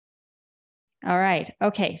All right.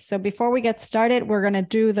 Okay. So before we get started, we're going to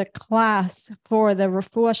do the class for the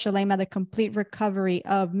Refuah Shalema, the complete recovery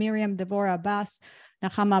of Miriam Devorah Abbas,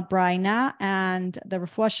 Nahama Braina, and the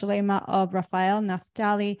Refuah Shalema of Raphael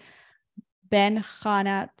Naftali Ben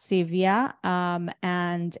Chana Tzivia,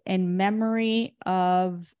 and in memory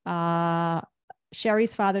of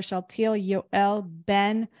Sherry's father, Shaltiel Yoel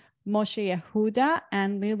Ben Moshe Yehuda,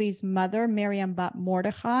 and Lily's mother, Miriam Bat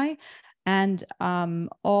Mordechai, and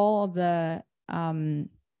all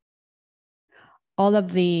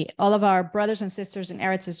of our brothers and sisters in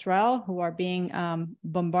Eretz Israel who are being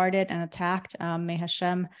bombarded and attacked. May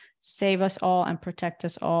Hashem save us all and protect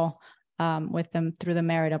us all with them through the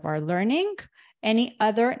merit of our learning. Any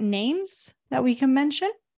other names that we can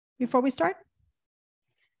mention before we start?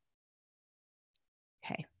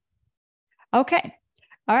 Okay.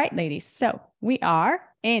 All right, ladies. So we are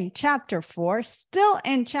in chapter 4, still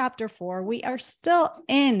in chapter 4. We are still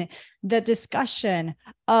in the discussion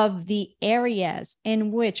of the areas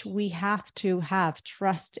in which we have to have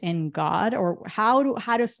trust in God, or how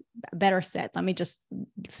to better said, let me just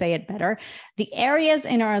say it better. The areas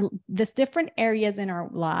in this different areas in our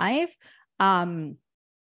life, in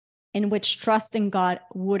which trust in God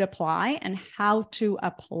would apply and how to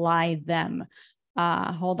apply them.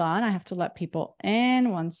 Hold on, I have to let people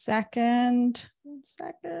in. One second. One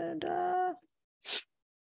second. I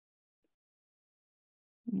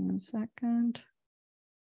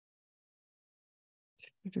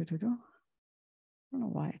don't know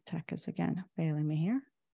why tech is again failing me here.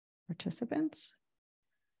 Participants.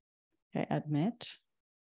 Okay, admit.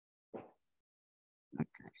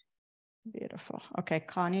 Okay, beautiful. Okay,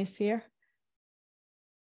 Connie's here.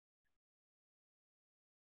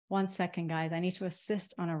 One second, guys. I need to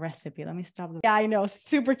assist on a recipe. Let me stop. Yeah, I know.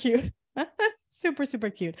 Super cute. Super, super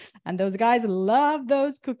cute. And those guys love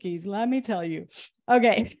those cookies. Let me tell you.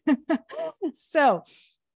 Okay. So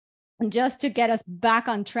just to get us back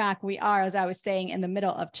on track, we are, as I was saying, in the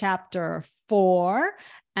middle of chapter 4.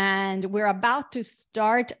 And we're about to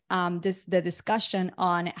start the discussion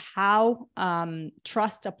on how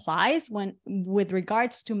trust applies with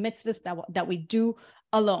regards to mitzvahs that we do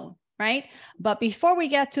alone. Right? But before we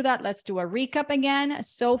get to that, let's do a recap again.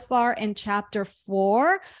 So far in chapter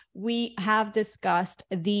 4, we have discussed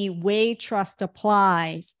the way trust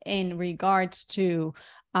applies in regards to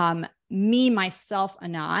me, myself,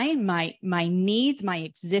 and I, my needs, my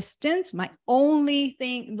existence, my only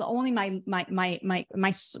thing, only my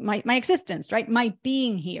existence, right? My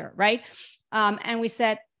being here, right? And we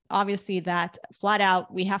said, obviously, that flat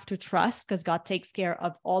out, we have to trust because God takes care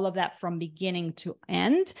of all of that from beginning to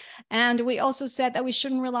end. And we also said that we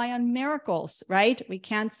shouldn't rely on miracles, right? We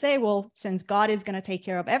can't say, well, since God is going to take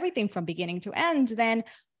care of everything from beginning to end, then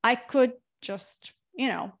I could just,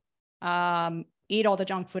 eat all the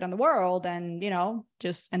junk food in the world and,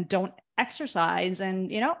 and don't exercise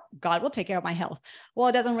and, God will take care of my health. Well,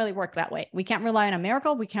 it doesn't really work that way. We can't rely on a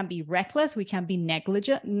miracle. We can't be reckless. We can't be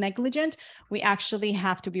negligent. We actually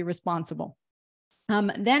have to be responsible.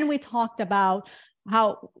 Then we talked about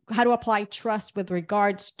how to apply trust with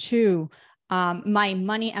regards to my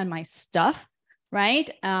money and my stuff. Right.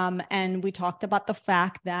 And we talked about the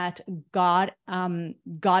fact that God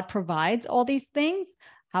provides all these things.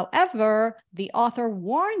 However, the author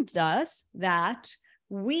warned us that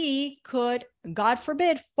we could, God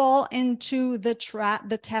forbid, fall into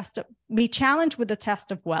be challenged with the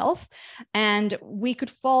test of wealth, and we could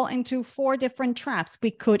fall into 4 different traps.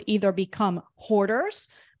 We could either become hoarders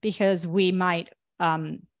because we might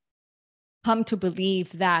come to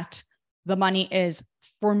believe that the money is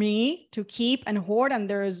for me to keep and hoard. And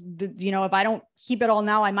there's, if I don't keep it all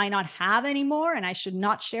now, I might not have anymore. And I should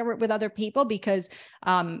not share it with other people because,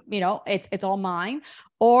 it's all mine.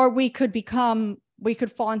 Or we could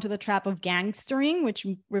fall into the trap of gangstering, which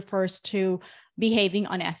refers to behaving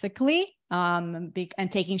unethically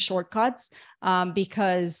and taking shortcuts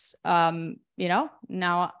because,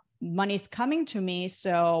 now money's coming to me,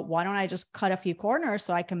 so why don't I just cut a few corners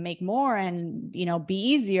so I can make more and, be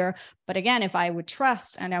easier. But again, if I would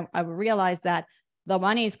trust and I would realize that the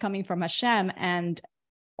money is coming from Hashem and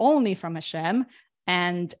only from Hashem,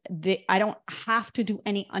 and I don't have to do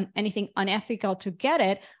anything unethical to get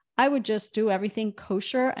it, I would just do everything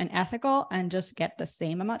kosher and ethical and just get the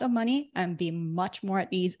same amount of money and be much more at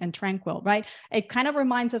ease and tranquil, right? It kind of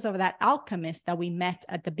reminds us of that alchemist that we met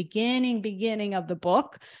at the beginning of the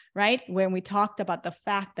book, right? When we talked about the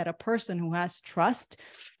fact that a person who has trust,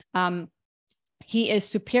 he is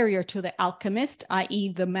superior to the alchemist,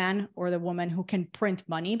 i.e. the man or the woman who can print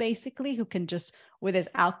money, basically, who can just, with his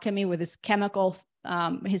alchemy, with his chemical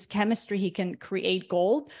his chemistry, he can create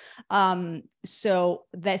gold. So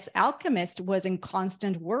this alchemist was in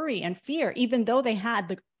constant worry and fear, even though they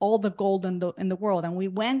had all the gold in the world. And we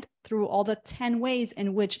went through all the 10 ways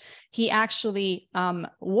in which he actually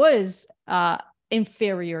was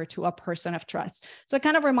inferior to a person of trust. So it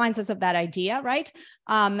kind of reminds us of that idea, right?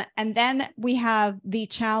 And then we have the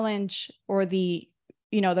challenge, or the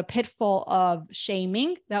pitfall of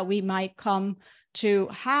shaming, that we might come to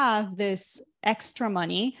have this extra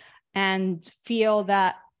money and feel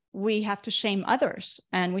that we have to shame others,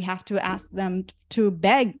 and we have to ask them to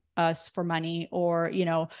beg us for money, or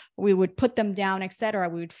we would put them down, etc.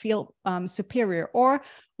 We would feel superior, or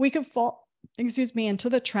we could fall into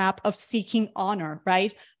the trap of seeking honor,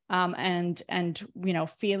 right? And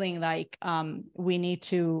feeling like we need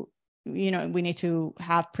to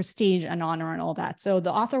have prestige and honor and all that. So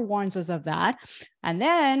the author warns us of that. And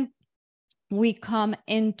then we come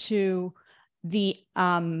into the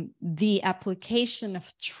application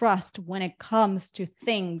of trust when it comes to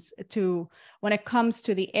when it comes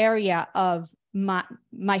to the area of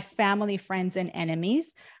my family, friends, and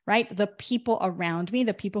enemies, right? The people around me,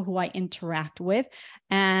 the people who I interact with.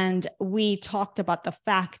 And we talked about the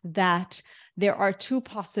fact that there are two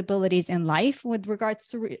possibilities in life with regards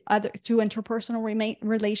to interpersonal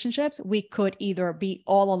relationships. We could either be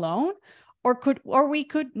all alone, or we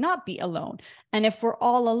could not be alone. And if we're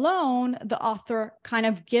all alone, the author kind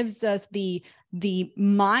of gives us the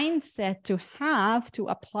mindset to have to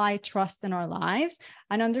apply trust in our lives,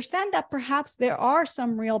 and understand that perhaps there are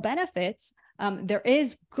some real benefits. There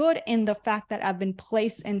is good in the fact that I've been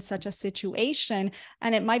placed in such a situation,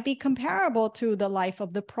 and it might be comparable to the life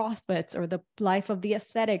of the prophets, or the life of the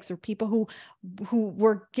ascetics, or people who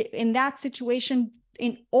were in that situation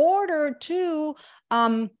in order to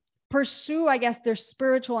pursue, I guess, their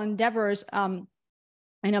spiritual endeavors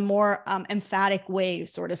in a more emphatic way,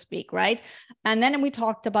 so to speak, right? And then we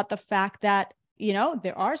talked about the fact that,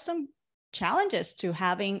 there are some challenges to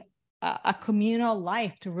having a communal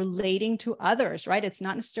life, to relating to others, right? It's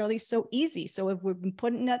not necessarily so easy. So if we've been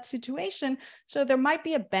put in that situation, so there might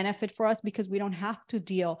be a benefit for us because we don't have to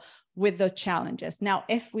deal with the challenges. Now,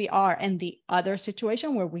 if we are in the other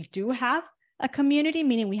situation where we do have a community,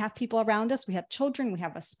 meaning we have people around us, we have children, we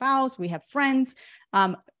have a spouse, we have friends,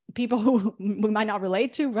 people who we might not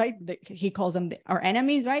relate to, right? He calls them our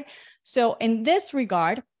enemies, right? So in this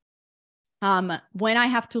regard, when I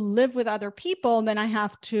have to live with other people, then I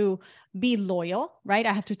have to be loyal, right?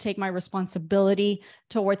 I have to take my responsibility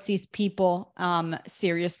towards these people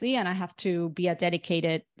seriously, and I have to be a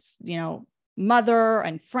dedicated, mother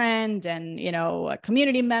and friend and, a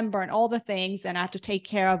community member and all the things. And I have to take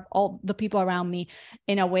care of all the people around me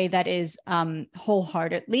in a way that is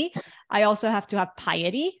wholeheartedly. I also have to have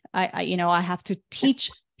piety. I have to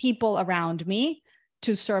teach people around me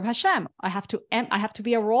to serve Hashem. I have to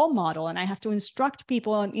be a role model, and I have to instruct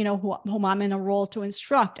people, whom I'm in a role to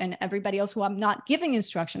instruct, and everybody else who I'm not giving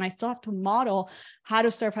instruction. I still have to model how to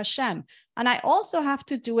serve Hashem. And I also have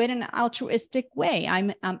to do it in an altruistic way.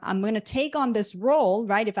 I'm going to take on this role,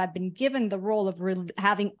 right? If I've been given the role of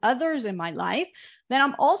having others in my life, then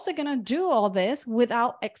I'm also going to do all this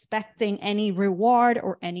without expecting any reward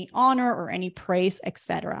or any honor or any praise,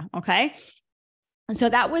 etc. Okay. And so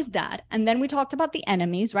that was that. And then we talked about the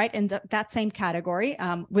enemies, right? In that same category,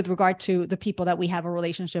 with regard to the people that we have a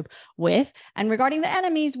relationship with. And regarding the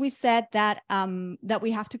enemies, we said that that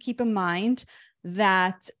we have to keep in mind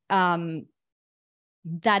that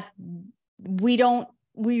that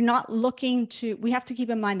we have to keep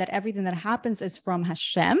in mind that everything that happens is from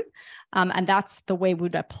Hashem. And that's the way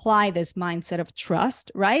we'd apply this mindset of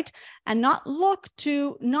trust, right? And not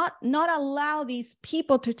allow these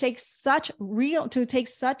people to take such real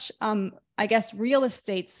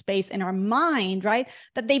estate space in our mind, right?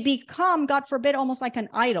 That they become, God forbid, almost like an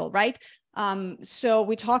idol, right? So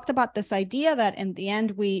we talked about this idea that in the end,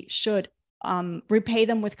 we should repay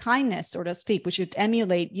them with kindness, so to speak. We should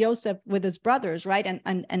emulate Yosef with his brothers, right?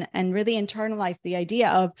 And really internalize the idea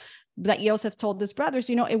of that Yosef told his brothers,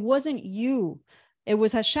 it wasn't you, it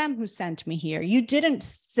was Hashem who sent me here. You didn't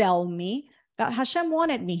sell me. Hashem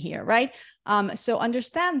wanted me here, right? So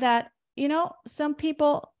understand that, some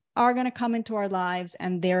people are going to come into our lives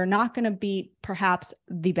and they're not going to be perhaps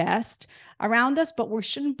the best around us, but we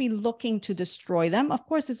shouldn't be looking to destroy them. Of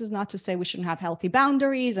course, this is not to say we shouldn't have healthy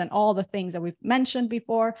boundaries and all the things that we've mentioned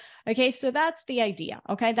before. Okay. So that's the idea.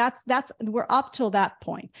 Okay. We're up till that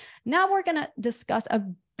point. Now we're going to discuss a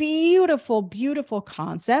beautiful, beautiful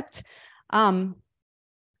concept. And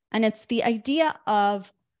it's the idea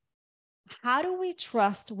of how do we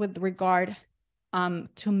trust with regard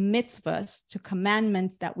to mitzvahs, to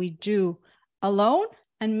commandments that we do alone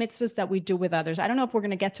and mitzvahs that we do with others. I don't know if we're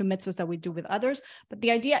going to get to mitzvahs that we do with others, but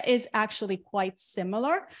the idea is actually quite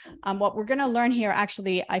similar. What we're going to learn here,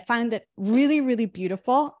 actually, I find it really, really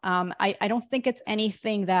beautiful. I don't think it's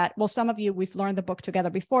anything that, well, some of you, we've learned the book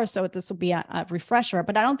together before, so this will be a refresher,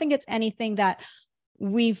 but I don't think it's anything that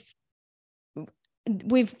we've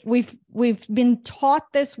been taught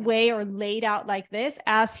this way or laid out like this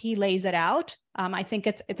as he lays it out. I think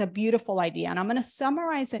it's a beautiful idea, and I'm going to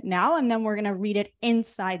summarize it now, and then we're going to read it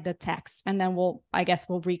inside the text, and then we'll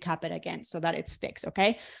recap it again so that it sticks.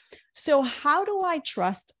 Okay. So how do I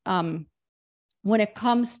trust when it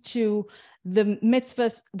comes to the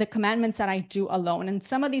mitzvahs, the commandments that I do alone? And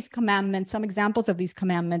some of these commandments, some examples of these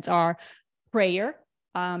commandments are prayer,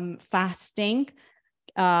 fasting,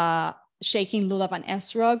 shaking lulav and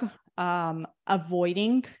esrog,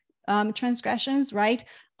 avoiding transgressions, right?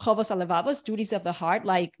 Chovos halevavos, duties of the heart,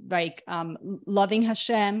 like loving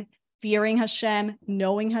Hashem, fearing Hashem,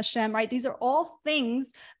 knowing Hashem, right? These are all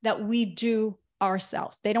things that we do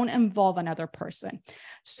ourselves. They don't involve another person.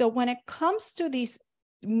 So when it comes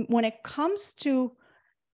to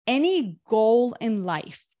any goal in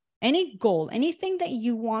life, any goal, anything that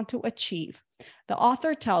you want to achieve, the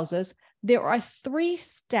author tells us there are 3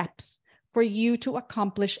 steps for you to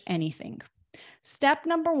accomplish anything. Step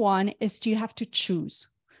number 1 is you have to choose.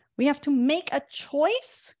 We have to make a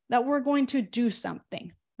choice that we're going to do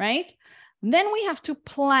something, right? Then we have to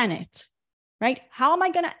plan it, right? How am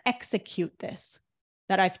I going to execute this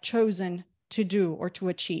that I've chosen to do or to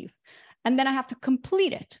achieve? And then I have to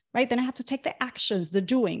complete it, right? Then I have to take the actions, the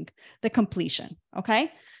doing, the completion,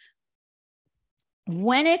 okay?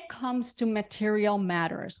 When it comes to material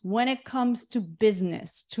matters, when it comes to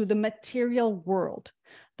business, to the material world,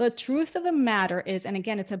 the truth of the matter is, and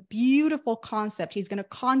again, it's a beautiful concept. He's going to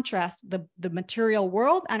contrast the material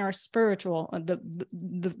world and our spiritual,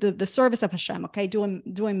 the service of Hashem, okay, doing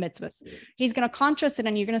mitzvahs. He's going to contrast it,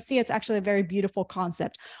 and you're going to see it's actually a very beautiful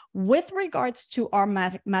concept. With regards to our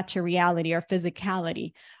materiality, our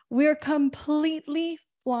physicality, we're completely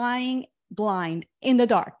flying blind in the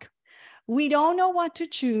dark. We don't know what to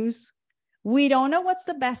choose. We don't know what's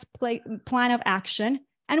the best plan of action.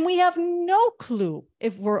 And we have no clue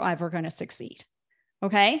if we're ever going to succeed.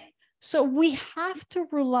 Okay. So we have to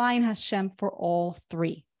rely on Hashem for all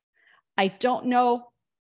 3. I don't know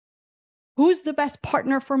who's the best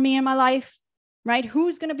partner for me in my life, right?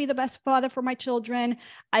 Who's going to be the best father for my children?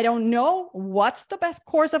 I don't know what's the best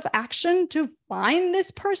course of action to find this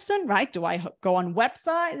person, right? Do I go on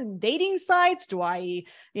websites, dating sites? Do I,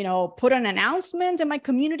 put an announcement in my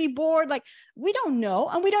community board? Like, we don't know.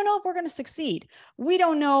 And we don't know if we're going to succeed. We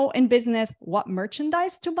don't know in business what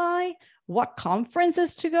merchandise to buy, what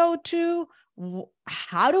conferences to go to,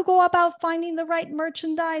 how to go about finding the right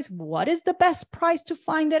merchandise, what is the best price to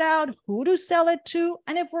find it out, who to sell it to,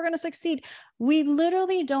 and if we're going to succeed. We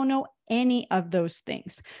literally don't know any of those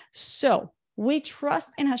things. So we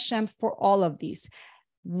trust in Hashem for all of these.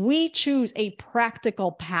 We choose a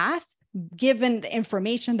practical path given the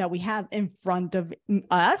information that we have in front of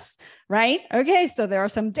us, right? Okay, so there are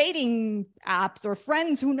some dating apps or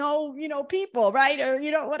friends who know, people, right? Or,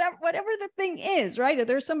 whatever the thing is, right?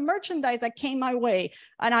 There's some merchandise that came my way,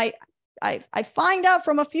 and I find out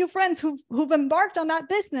from a few friends who've embarked on that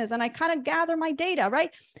business, and I kind of gather my data,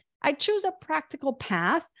 right? I choose a practical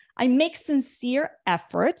path. I make sincere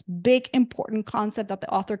efforts, big, important concept that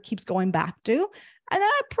the author keeps going back to. And then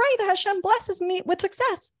I pray that Hashem blesses me with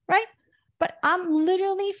success, right? But I'm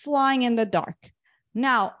literally flying in the dark.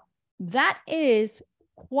 Now, that is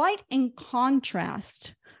quite in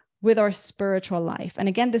contrast with our spiritual life. And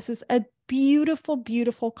again, this is a beautiful,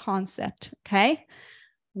 beautiful concept, okay?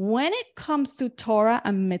 When it comes to Torah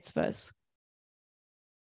and mitzvahs,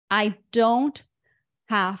 I don't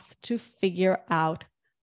have to figure out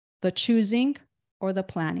the choosing or the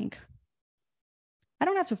planning. I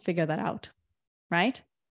don't have to figure that out, right?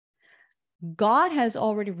 God has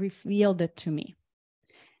already revealed it to me,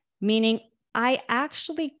 meaning I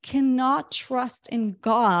actually cannot trust in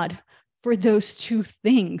God for those 2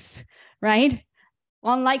 things, right?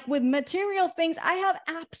 Unlike with material things, I have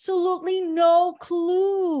absolutely no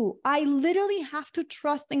clue. I literally have to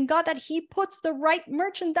trust in God that He puts the right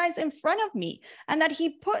merchandise in front of me, and that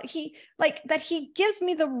He gives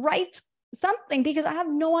me the right something, because I have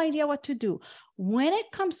no idea what to do. When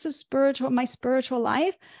it comes to my spiritual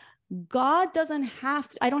life, I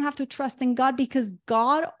don't have to trust in God, because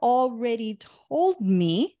God already told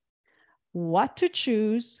me what to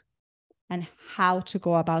choose and how to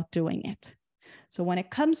go about doing it. So when it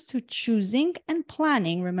comes to choosing and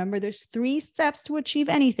planning, remember there's 3 steps to achieve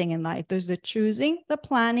anything in life. There's the choosing, the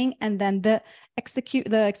planning, and then the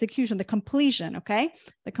execution, the completion, okay?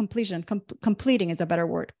 The completion, completing is a better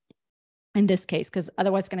word in this case, because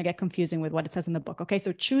otherwise it's going to get confusing with what it says in the book. Okay,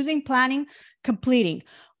 so choosing, planning, completing.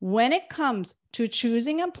 When it comes to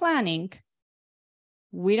choosing and planning,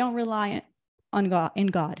 we don't rely on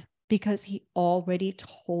God because he already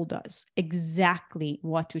told us exactly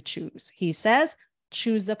what to choose. He says,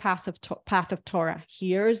 choose the path of Torah.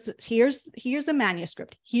 Here's a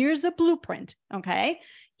manuscript. Here's a blueprint. Okay,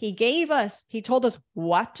 he told us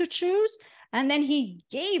what to choose, and then he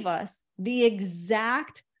gave us the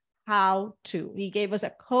exact how to. He gave us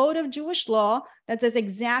a code of Jewish law that says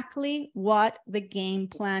exactly what the game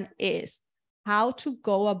plan is, how to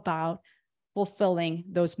go about fulfilling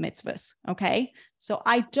those mitzvahs. Okay, so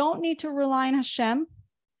I don't need to rely on Hashem,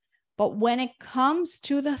 but when it comes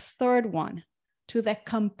to the third one, to the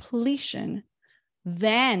completion,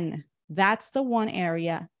 then that's the one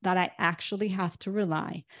area that I actually have to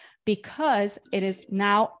rely, because it is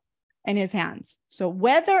now in his hands. So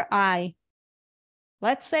whether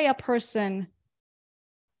let's say a person,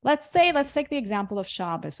 let's take the example of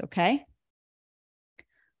Shabbos, okay?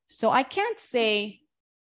 So I can't say,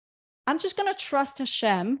 I'm just going to trust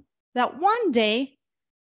Hashem that one day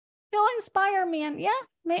he'll inspire me, and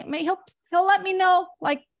he'll let me know,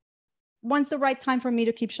 like, when's the right time for me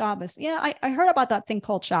to keep Shabbos. Yeah, I heard about that thing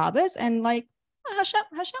called Shabbos, and like, Hashem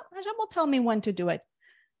will tell me when to do it,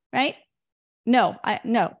 right? No.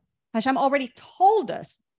 Hashem already told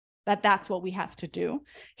us that that's what we have to do.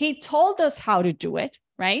 He told us how to do it,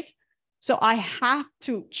 right? So I have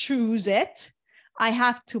to choose it. I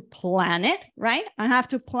have to plan it, right? I have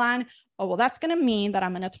to plan, that's going to mean that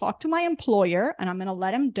I'm going to talk to my employer and I'm going to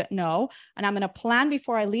let him know, and I'm going to plan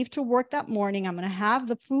before I leave to work that morning. I'm going to have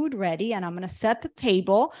the food ready, and I'm going to set the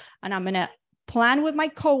table, and I'm going to plan with my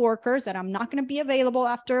coworkers that I'm not going to be available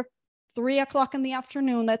after 3:00 in the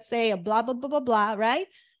afternoon, let's say, blah, blah, blah, blah, blah, right?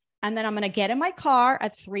 And then I'm going to get in my car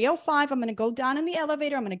at 3:05. I'm going to go down in the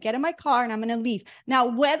elevator. I'm going to get in my car and I'm going to leave. Now,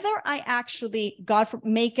 whether I actually, God forbid,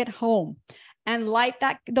 make it home and light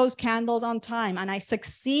those candles on time, and I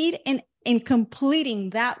succeed in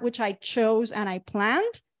completing that which I chose and I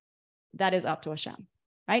planned, that is up to Hashem,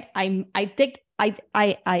 right? I think I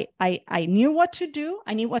knew what to do.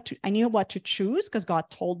 I knew what to choose because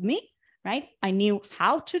God told me, right? I knew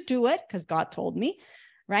how to do it because God told me,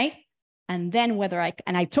 right? And then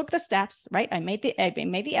I took the steps, right? I made the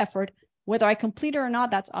effort. Whether I complete it or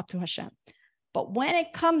not, that's up to Hashem. But when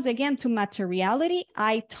it comes again to materiality,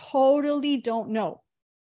 I totally don't know,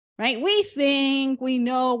 right? We think we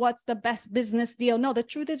know what's the best business deal. No, the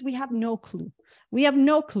truth is we have no clue. We have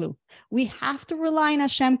no clue. We have to rely on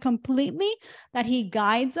Hashem completely, that he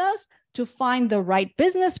guides us to find the right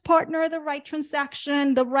business partner, the right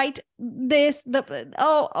transaction, the right this, and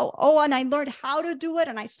I learned how to do it,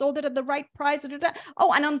 and I sold it at the right price. And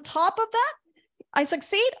on top of that, I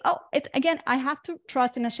succeed. I have to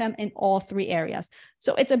trust in Hashem in all 3 areas.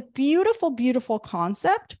 So it's a beautiful, beautiful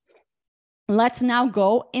concept. Let's now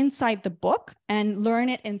go inside the book and learn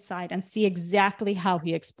it inside and see exactly how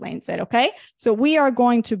he explains it, okay? So we are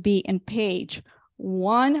going to be in page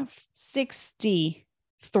 163.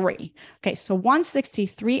 Okay, so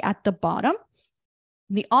 163 at the bottom.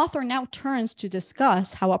 The author now turns to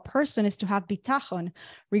discuss how a person is to have bitachon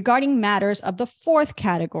regarding matters of the 4th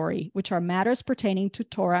category, which are matters pertaining to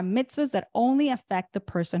Torah mitzvahs that only affect the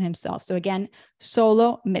person himself. So again,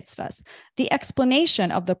 solo mitzvahs. The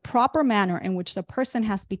explanation of the proper manner in which the person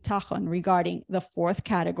has bitachon regarding the 4th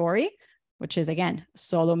category, which is, again,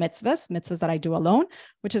 solo mitzvahs that I do alone,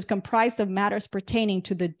 which is comprised of matters pertaining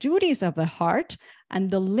to the duties of the heart and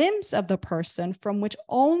the limbs of the person from which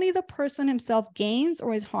only the person himself gains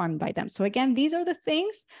or is harmed by them. So again, these are the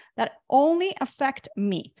things that only affect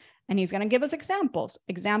me. And he's going to give us examples.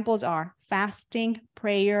 Examples are fasting,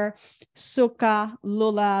 prayer, sukkah,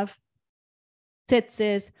 lulav,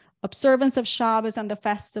 tzitzis, observance of Shabbos and the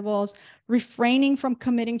festivals, refraining from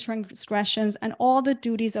committing transgressions, and all the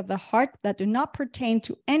duties of the heart that do not pertain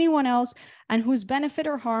to anyone else and whose benefit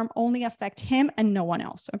or harm only affect him and no one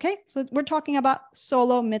else. Okay, so we're talking about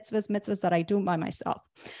solo mitzvahs that I do by myself.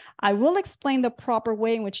 I will explain the proper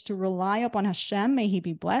way in which to rely upon Hashem, may he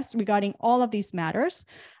be blessed, regarding all of these matters.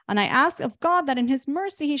 And I ask of God that in his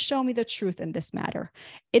mercy, he show me the truth in this matter.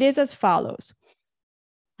 It is as follows.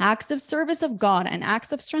 Acts of service of God and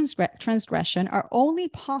acts of transgression are only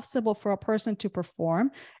possible for a person to perform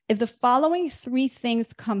if the following 3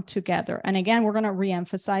 things come together. And again, we're going to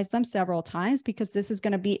reemphasize them several times because this is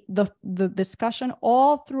going to be the discussion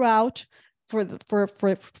all throughout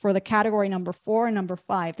for the category number 4 and number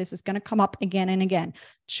 5. This is going to come up again and again.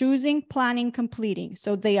 Choosing, planning, completing.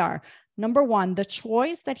 So they are, number 1, the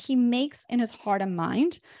choice that he makes in his heart and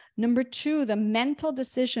mind. Number 2, the mental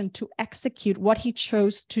decision to execute what he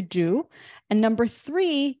chose to do. And number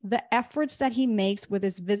 3, the efforts that he makes with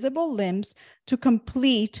his visible limbs to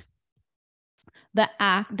complete that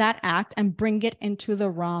act and bring it into the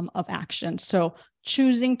realm of action. So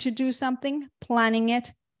choosing to do something, planning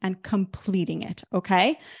it, and completing it,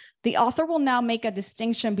 okay? The author will now make a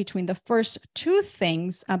distinction between the first 2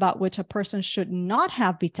 things about which a person should not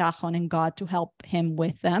have bitachon in God to help him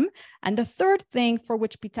with them, and the third thing for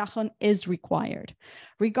which bitachon is required.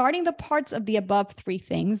 Regarding the parts of the above 3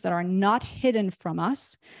 things that are not hidden from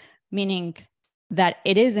us, meaning that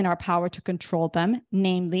it is in our power to control them,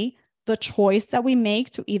 namely the choice that we make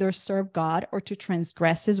to either serve God or to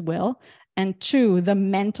transgress his will, and 2, the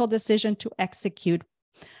mental decision to execute,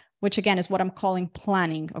 which again is what I'm calling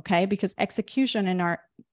planning, okay? Because execution in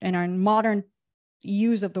our modern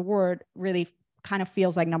use of the word really kind of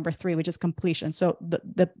feels like number 3, which is completion. So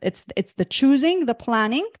it's the choosing, the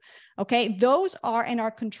planning, okay? Those are in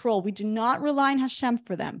our control. We do not rely on Hashem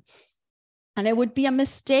for them. And it would be a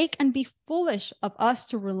mistake and be foolish of us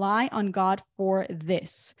to rely on God for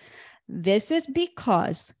this. This is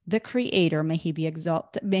because the Creator, may he be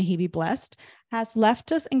exalted, may he be blessed, has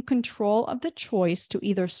left us in control of the choice to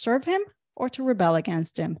either serve him or to rebel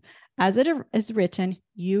against him. As it is written,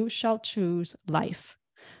 you shall choose life.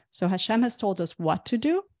 So Hashem has told us what to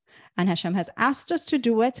do, and Hashem has asked us to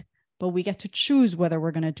do it, but we get to choose whether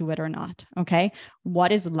we're going to do it or not, okay?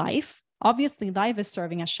 What is life? Obviously, life is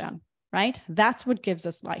serving Hashem. Right? That's what gives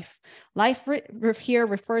us life. Life here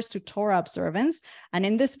refers to Torah observance. And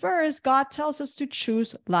in this verse, God tells us to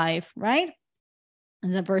choose life, right?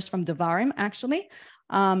 It's a verse from Devarim, actually.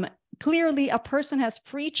 Clearly, a person has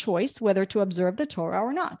free choice whether to observe the Torah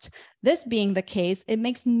or not. This being the case, it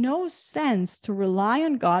makes no sense to rely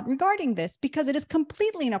on God regarding this because it is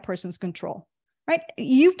completely in a person's control, right?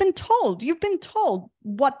 You've been told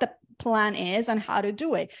what the plan is and how to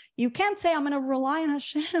do it. You can't say, I'm going to rely on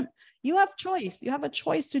Hashem. You have choice. You have a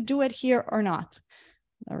choice to do it here or not.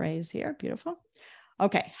 The ray is here. Beautiful.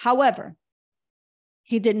 Okay. However,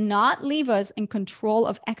 he did not leave us in control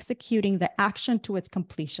of executing the action to its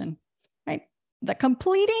completion, right? The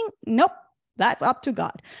completing, nope, that's up to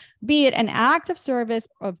God, be it an act of service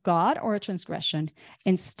of God or a transgression.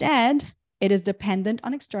 Instead, it is dependent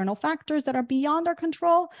on external factors that are beyond our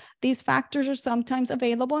control. These factors are sometimes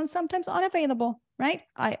available and sometimes unavailable, right?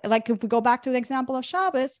 Like if we go back to the example of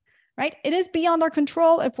Shabbos, right? It is beyond our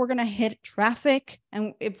control if we're going to hit traffic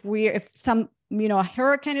and if some, a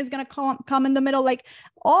hurricane is going to come in the middle, like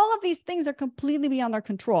all of these things are completely beyond our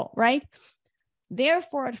control, right?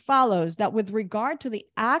 Therefore, it follows that with regard to the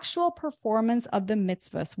actual performance of the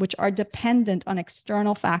mitzvahs, which are dependent on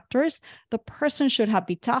external factors, the person should have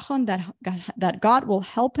bitachon that God will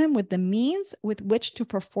help him with the means with which to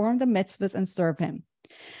perform the mitzvahs and serve him.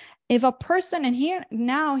 If a person, and here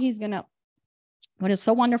now he's going to, what is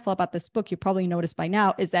so wonderful about this book, you probably noticed by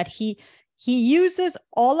now, is that he uses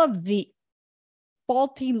all of the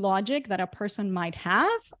faulty logic that a person might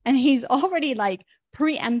have, and he's already like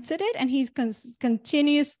preempted it, and he's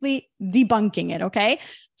continuously debunking it, okay?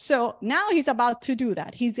 So now he's about to do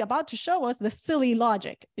that. He's about to show us the silly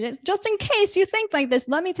logic. Just in case you think like this,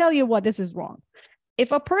 let me tell you what this is wrong.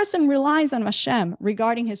 If a person relies on Hashem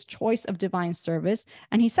regarding his choice of divine service,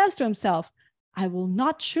 and he says to himself, I will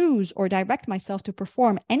not choose or direct myself to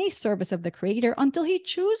perform any service of the Creator until he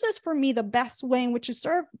chooses for me the best way in which to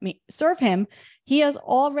serve him, he has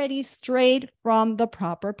already strayed from the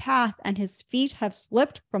proper path and his feet have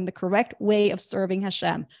slipped from the correct way of serving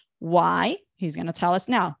Hashem. Why? He's going to tell us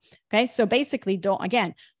now. Okay. So basically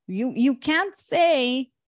you can't say,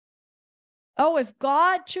 oh, if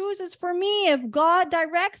God chooses for me, if God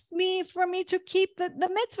directs me for me to keep the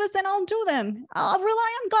mitzvahs, then I'll do them. I'll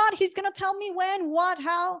rely on God. He's going to tell me when, what,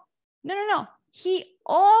 how. No. He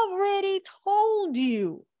already told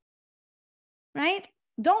you, right?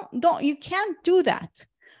 You can't do that.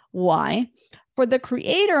 Why? For the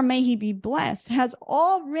Creator, may he be blessed, has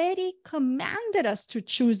already commanded us to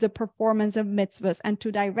choose the performance of mitzvahs and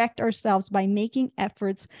to direct ourselves by making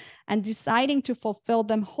efforts and deciding to fulfill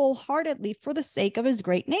them wholeheartedly for the sake of his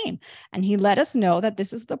great name. And he let us know that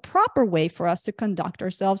this is the proper way for us to conduct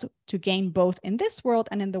ourselves to gain both in this world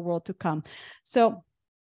and in the world to come. So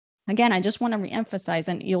again, I just want to reemphasize,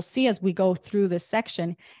 and you'll see as we go through this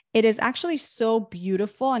section, it is actually so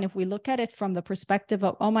beautiful. And if we look at it from the perspective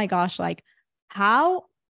of, oh my gosh, like, how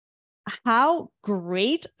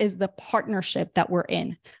great is the partnership that we're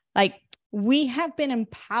in? Like we have been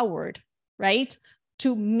empowered, right?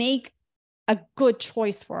 To make a good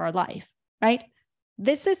choice for our life, right?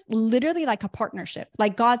 This is literally like a partnership.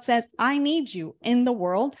 Like God says, I need you in the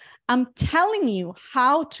world. I'm telling you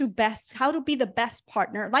how to be the best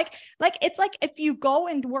partner. Like it's like if you go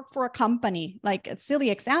and work for a company, like a silly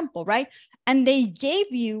example, right? And they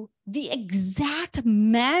gave you the exact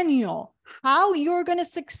manual, how you're going to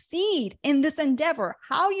succeed in this endeavor,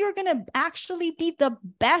 how you're going to actually be the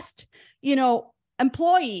best,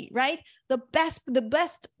 employee, right? The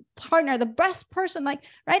best partner, the best person, like,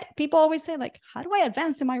 right? People always say, like, how do I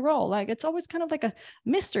advance in my role? Like, it's always kind of like a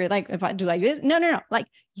mystery. Like, if I do like this, no. Like,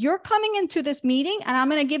 you're coming into this meeting and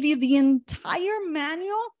I'm going to give you the entire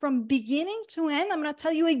manual from beginning to end. I'm going to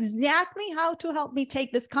tell you exactly how to help me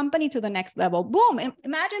take this company to the next level. Boom.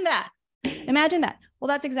 Imagine that. Imagine that. Well,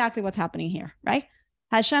 that's exactly what's happening here, right?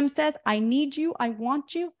 Hashem says, I need you. I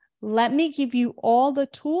want you. Let me give you all the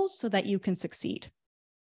tools so that you can succeed,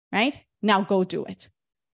 right? Now go do it.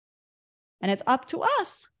 And it's up to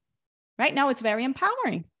us, right? Now it's very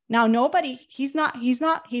empowering. Now he's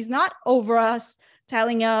not over us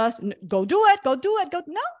telling us, go do it.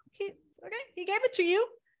 No, he gave it to you.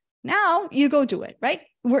 Now you go do it, right?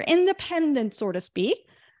 We're independent, so to speak,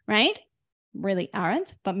 right? Really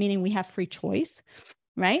aren't, but meaning we have free choice,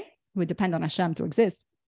 right? We depend on Hashem to exist.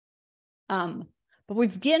 But we're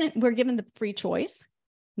given the free choice.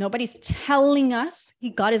 Nobody's telling us.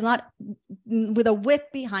 God is not with a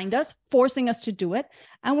whip behind us, forcing us to do it.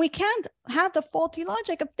 And we can't have the faulty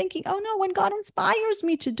logic of thinking, oh no, when God inspires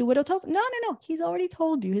me to do it, he'll tell us, no. He's already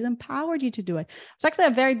told you. He's empowered you to do it. It's actually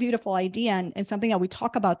a very beautiful idea and something that we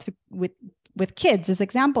talk about with kids. This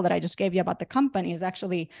example that I just gave you about the company is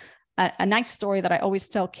actually a nice story that I always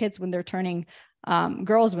tell kids when they're turning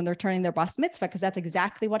girls, when they're turning their bas mitzvah, because that's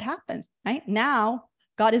exactly what happens, right? Now,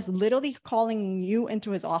 God is literally calling you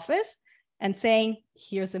into his office and saying,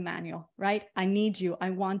 here's the manual, right? I need you. I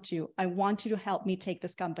want you. I want you to help me take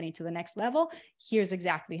this company to the next level. Here's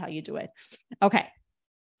exactly how you do it. Okay.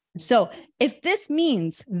 So if this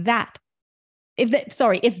means that,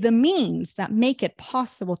 if the means that make it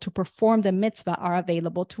possible to perform the mitzvah are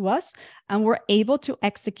available to us and we're able to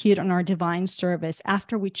execute on our divine service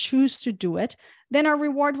after we choose to do it, then our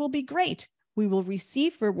reward will be great. We will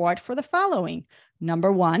receive reward for the following.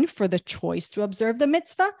 Number 1, for the choice to observe the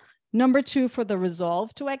mitzvah. Number 2, for the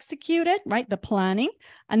resolve to execute it, right? The planning.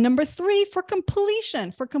 And number 3, for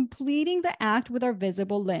completion, for completing the act with our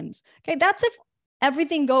visible limbs. Okay, that's if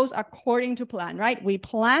everything goes according to plan, right? We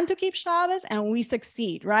plan to keep Shabbos and we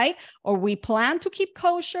succeed, right? Or we plan to keep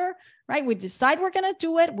kosher, right? We decide we're going to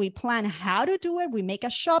do it. We plan how to do it. We make a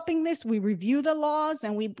shopping list. We review the laws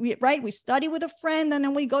and we study with a friend and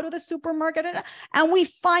then we go to the supermarket and we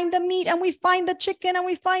find the meat and we find the chicken and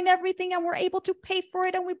we find everything and we're able to pay for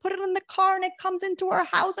it and we put it in the car and it comes into our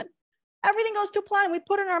house and everything goes to plan. We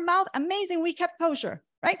put it in our mouth. Amazing. We kept kosher,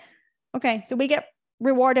 right? Okay. So we get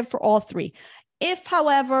rewarded for all 3. If,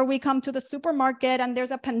 however, we come to the supermarket and there's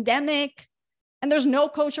a pandemic and there's no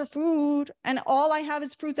kosher food and all I have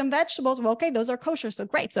is fruits and vegetables, well, okay, those are kosher. So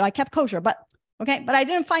great. So I kept kosher, but I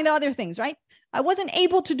didn't find the other things, right? I wasn't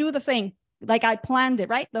able to do the thing like I planned it,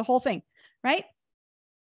 right? The whole thing, right?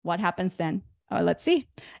 What happens then? Let's see.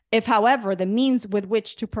 If, however, the means with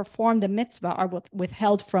which to perform the mitzvah are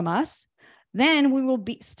withheld from us, then we will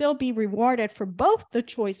still be rewarded for both the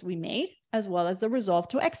choice we made as well as the resolve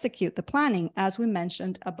to execute the planning, as we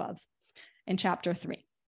mentioned above in chapter 3.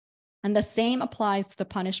 And the same applies to the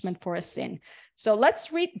punishment for a sin. So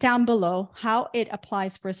let's read down below how it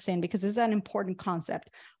applies for a sin, because this is an important concept.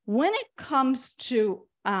 When it comes to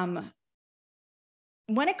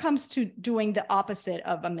doing the opposite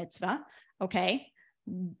of a mitzvah, okay,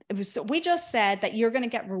 so we just said that you're going to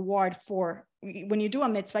get reward for, when you do a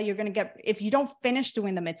mitzvah, you're going to get, if you don't finish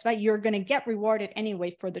doing the mitzvah, you're going to get rewarded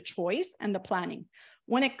anyway for the choice and the planning.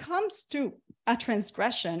 When it comes to a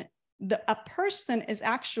transgression, a person is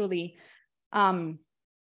actually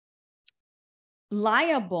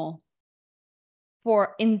liable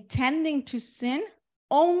for intending to sin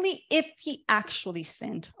only if he actually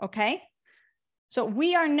sinned, okay? So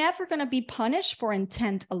we are never going to be punished for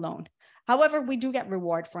intent alone. However, we do get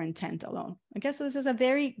reward for intent alone. Okay, so this is a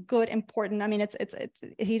very good, important, I mean, it's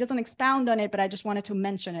he doesn't expound on it, but I just wanted to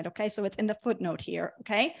mention it, okay? So it's in the footnote here,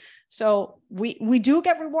 okay? So we do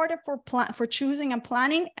get rewarded for choosing and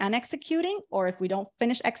planning and executing, or if we don't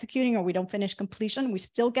finish executing or we don't finish completion, we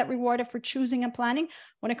still get rewarded for choosing and planning.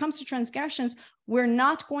 When it comes to transgressions, we're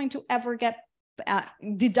not going to ever get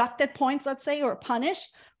deducted points, let's say, or punished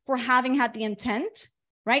for having had the intent,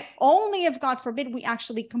 right? Only if, God forbid, we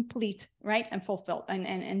actually complete, right, and fulfill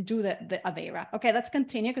and do the Aveira. Okay, let's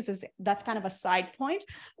continue because that's kind of a side point.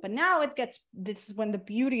 But now this is when the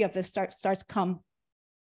beauty of this starts to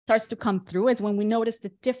come through, is when we notice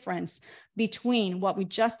the difference between what we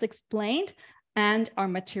just explained and our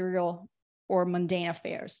material or mundane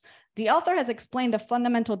affairs. The author has explained the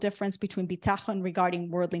fundamental difference between bitachon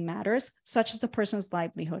regarding worldly matters, such as the person's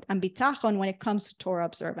livelihood, and bitachon when it comes to Torah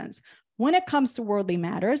observance. When it comes to worldly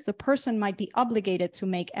matters, the person might be obligated to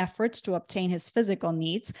make efforts to obtain his physical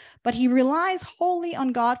needs, but he relies wholly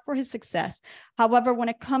on God for his success. However, when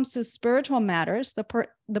it comes to spiritual matters,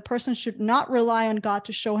 the person should not rely on God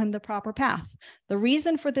to show him the proper path. The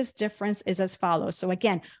reason for this difference is as follows. So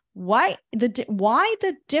again, why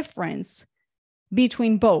the difference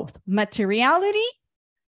between both? Materiality,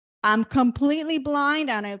 I'm completely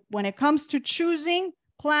blind, and when it comes to choosing,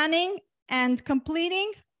 planning, and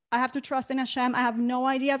completing, I have to trust in Hashem. I have no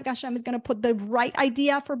idea if Hashem is going to put the right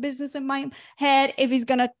idea for business in my head, if he's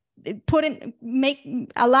going to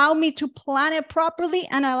allow me to plan it properly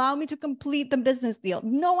and allow me to complete the business deal.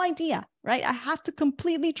 No idea, right? I have to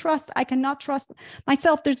completely trust. I cannot trust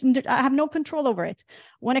myself. I have no control over it.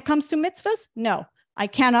 When it comes to mitzvahs, no, I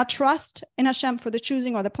cannot trust in Hashem for the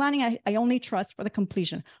choosing or the planning. I only trust for the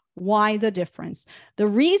completion. Why the difference? The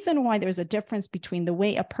reason why there's a difference between the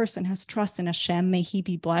way a person has trust in Hashem, may he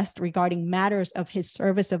be blessed, regarding matters of his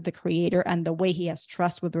service of the Creator, and the way he has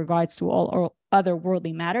trust with regards to all other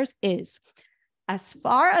worldly matters is, as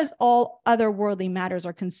far as all other worldly matters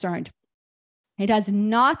are concerned, it has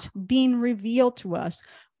not been revealed to us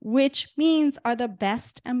which means are the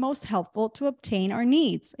best and most helpful to obtain our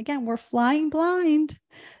needs. Again, we're flying blind.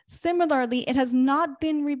 Similarly, it has not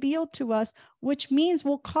been revealed to us which means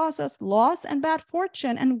will cause us loss and bad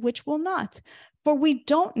fortune and which will not. For we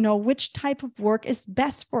don't know which type of work is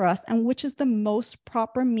best for us and which is the most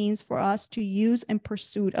proper means for us to use in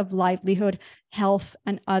pursuit of livelihood, health,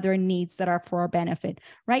 and other needs that are for our benefit,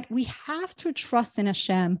 right? We have to trust in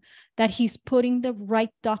Hashem that he's putting the right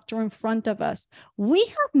doctor in front of us. We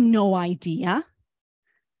have no idea.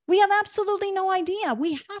 We have absolutely no idea.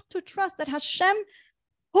 We have to trust that Hashem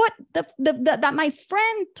put that my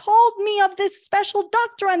friend told me of this special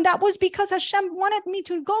doctor, and that was because Hashem wanted me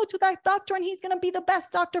to go to that doctor, and he's going to be the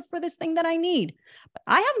best doctor for this thing that I need. But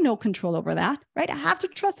I have no control over that, right? I have to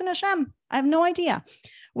trust in Hashem. I have no idea.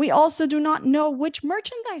 We also do not know which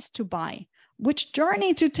merchandise to buy, which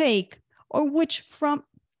journey to take, or which from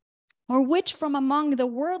among the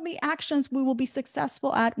worldly actions we will be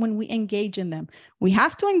successful at when we engage in them. We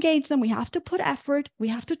have to engage them. We have to put effort. We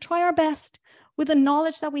have to try our best with the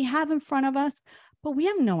knowledge that we have in front of us, but we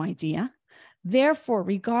have no idea. Therefore,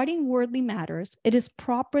 regarding worldly matters, it is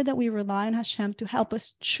proper that we rely on Hashem to help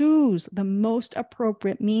us choose the most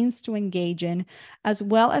appropriate means to engage in, as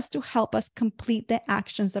well as to help us complete the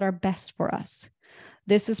actions that are best for us.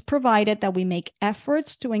 This is provided that we make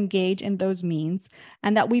efforts to engage in those means,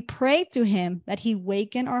 and that we pray to him that he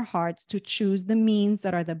waken our hearts to choose the means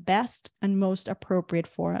that are the best and most appropriate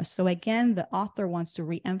for us. So again, the author wants to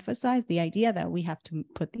reemphasize the idea that we have to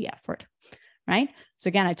put the effort, right? So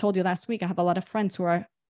again, I told you last week, I have a lot of friends who are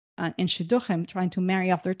in shidduchim trying to marry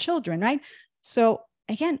off their children, right? So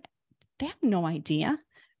again, they have no idea,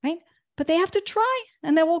 right? But they have to try,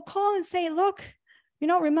 and they will call and say, look,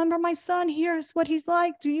 remember my son, here's what he's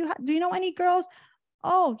like. Do you know any girls?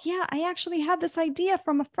 Oh yeah, I actually have this idea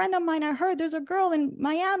from a friend of mine. I heard there's a girl in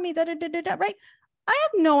Miami, right? I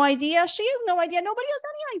have no idea. She has no idea. Nobody has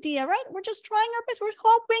any idea, right? We're just trying our best. We're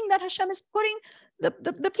hoping that Hashem is putting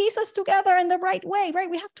the pieces together in the right way, right?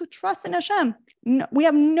 We have to trust in Hashem. No, we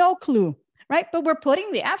have no clue, right? But we're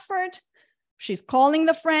putting the effort. She's calling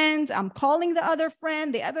the friends. I'm calling the other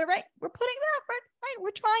friend, right? We're putting the effort, right?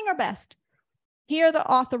 We're trying our best. Here, the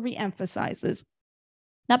author reemphasizes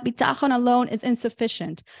that bitachon alone is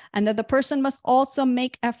insufficient, and that the person must also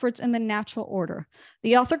make efforts in the natural order.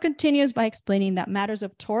 The author continues by explaining that matters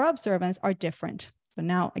of Torah observance are different. So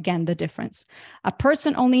now, again, the difference. A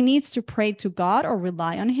person only needs to pray to God or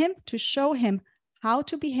rely on him to show him how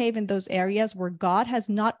to behave in those areas where God has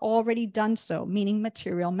not already done so, meaning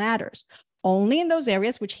material matters. Only in those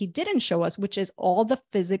areas which he didn't show us, which is all the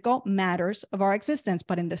physical matters of our existence.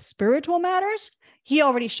 But in the spiritual matters, he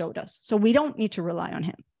already showed us. So we don't need to rely on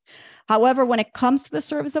him. However, when it comes to the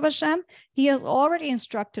service of Hashem, he has already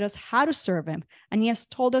instructed us how to serve him. And he has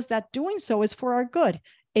told us that doing so is for our good.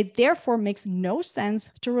 It therefore makes no sense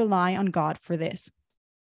to rely on God for this.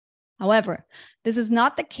 However, this is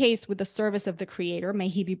not the case with the service of the Creator. May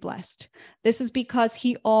he be blessed. This is because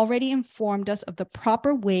he already informed us of the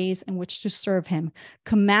proper ways in which to serve him,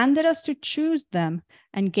 commanded us to choose them,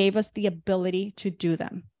 and gave us the ability to do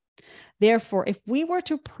them. Therefore, if we were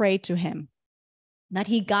to pray to him that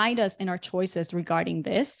he guide us in our choices regarding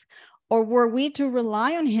this, or were we to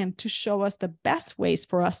rely on him to show us the best ways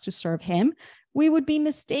for us to serve him, we would be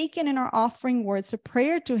mistaken in our offering words of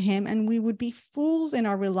prayer to him, and we would be fools in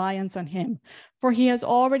our reliance on him. For he has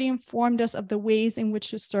already informed us of the ways in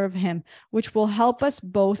which to serve him, which will help us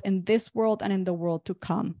both in this world and in the world to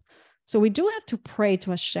come. So we do have to pray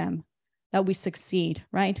to Hashem that we succeed,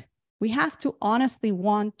 right? We have to honestly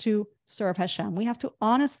want to serve Hashem. We have to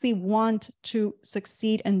honestly want to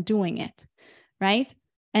succeed in doing it, right?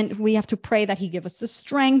 And we have to pray that he give us the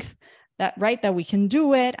strength, that we can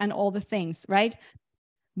do it and all the things, right?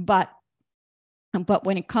 But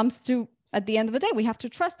when it comes to, at the end of the day, we have to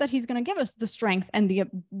trust that he's going to give us the strength and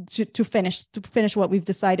to finish what we've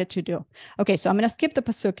decided to do. Okay, so I'm going to skip the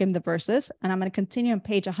pasukim, the verses, and I'm going to continue on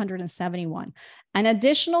page 171. An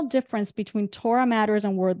additional difference between Torah matters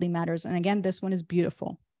and worldly matters. And again, this one is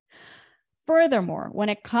beautiful. Furthermore, when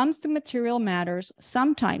it comes to material matters,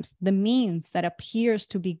 sometimes the means that appears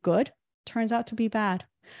to be good turns out to be bad.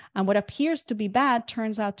 And what appears to be bad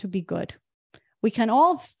turns out to be good. We can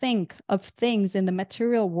all think of things in the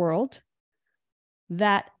material world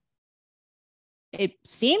that it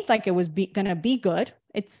seemed like it was going to be good.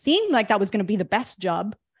 It seemed like that was going to be the best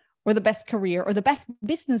job or the best career or the best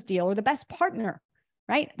business deal or the best partner,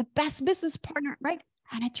 right? The best business partner, right?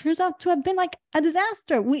 And it turns out to have been like a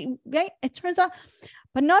disaster. It turns out,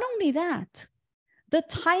 but not only that, the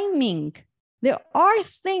timing, there are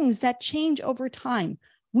things that change over time.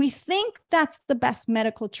 We think that's the best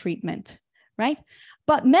medical treatment, right?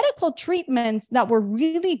 But medical treatments that were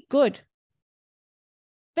really good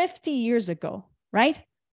 50 years ago, right,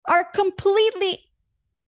 are completely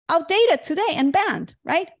outdated today and banned,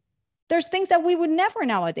 right? There's things that we would never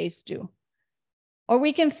nowadays do. Or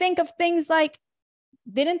we can think of things like,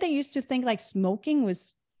 didn't they used to think like smoking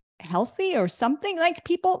was healthy or something? Like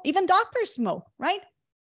people, even doctors smoke, right?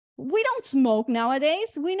 We don't smoke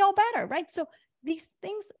nowadays. We know better, right? So these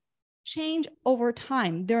things change over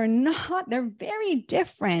time. They're very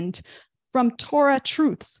different from Torah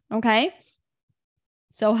truths, okay?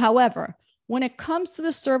 So, however, when it comes to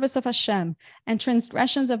the service of Hashem and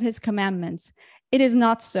transgressions of his commandments, it is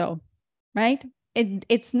not so, right?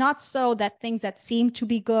 It's not so that things that seem to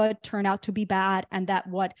be good turn out to be bad, and that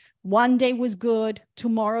what one day was good,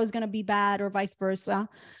 tomorrow is going to be bad, or vice versa.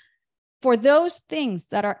 For those things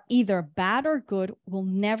that are either bad or good will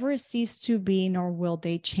never cease to be, nor will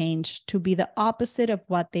they change to be the opposite of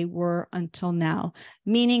what they were until now.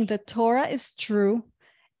 Meaning the Torah is true.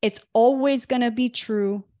 It's always going to be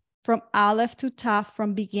true from Aleph to Taf,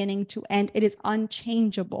 from beginning to end. It is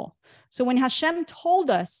unchangeable. So when Hashem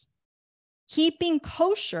told us keeping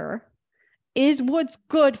kosher is what's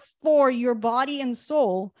good for your body and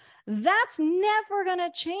soul, that's never going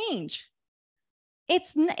to change.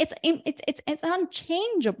 It's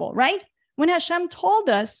unchangeable, right? When Hashem told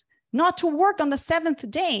us not to work on the seventh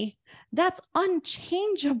day, that's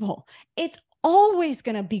unchangeable. It's always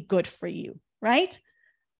going to be good for you, right?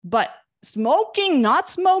 But smoking, not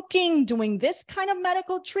smoking, doing this kind of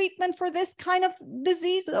medical treatment for this kind of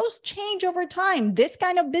disease, those change over time. This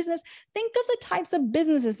kind of business, think of the types of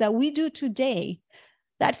businesses that we do today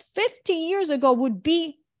that 50 years ago would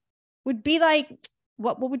be like,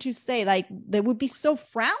 what would you say? Like they would be so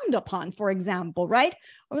frowned upon, for example, right?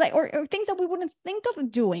 Or things that we wouldn't think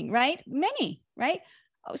of doing, right? Many, right?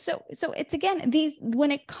 So it's again, when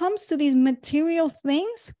it comes to these material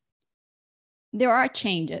things, there are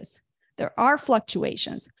changes, there are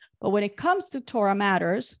fluctuations, but when it comes to Torah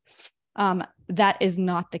matters, that is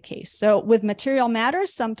not the case. So with material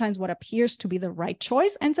matters, sometimes what appears to be the right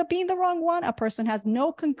choice ends up being the wrong one. A person has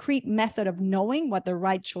no concrete method of knowing what the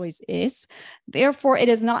right choice is. Therefore, it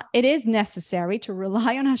is necessary to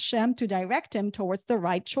rely on Hashem to direct him towards the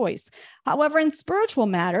right choice. However, in spiritual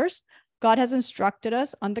matters, God has instructed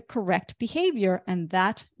us on the correct behavior, and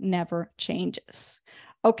that never changes.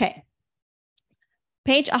 Okay.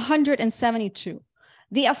 Page 172.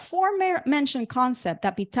 The aforementioned concept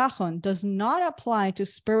that bitachon does not apply to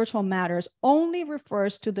spiritual matters only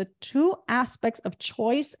refers to the two aspects of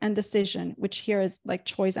choice and decision, which here is like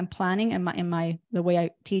choice and planning in the way I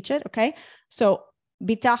teach it. Okay, so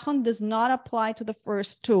bitachon does not apply to the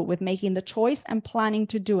first two, with making the choice and planning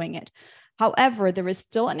to doing it. However, there is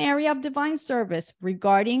still an area of divine service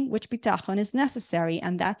regarding which bitachon is necessary,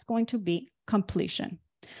 and that's going to be completion.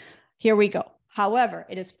 Here we go. However,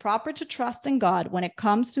 it is proper to trust in God when it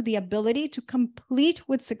comes to the ability to complete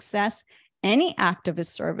with success any act of his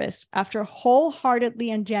service after wholeheartedly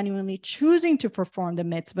and genuinely choosing to perform the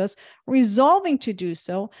mitzvahs, resolving to do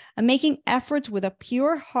so, and making efforts with a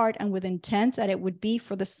pure heart and with intent that it would be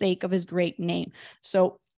for the sake of his great name.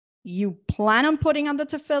 So you plan on putting on the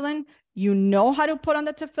tefillin, you know how to put on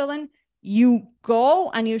the tefillin, you go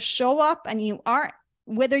and you show up and you are,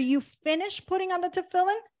 whether you finish putting on the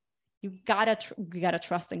tefillin, you gotta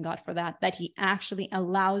trust in God for that he actually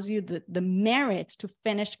allows you the merit to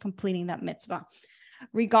finish completing that mitzvah.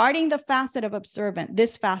 Regarding this facet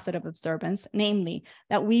of observance, namely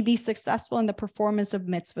that we be successful in the performance of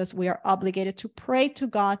mitzvahs, we are obligated to pray to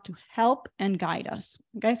God to help and guide us.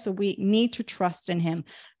 Okay, so we need to trust in him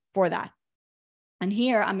for that. And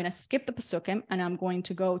here I'm going to skip the Pesukim and I'm going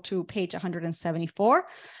to go to page 174,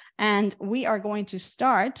 and we are going to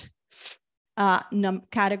start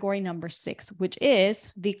category number 6, which is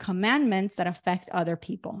the commandments that affect other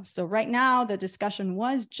people. So right now the discussion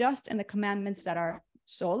was just in the commandments that are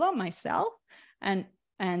solo, myself, and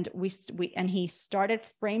he started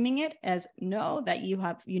framing it as that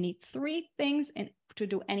you need 3 things to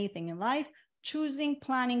do anything in life: choosing,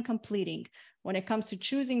 planning, completing. When it comes to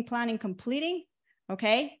choosing, planning, completing,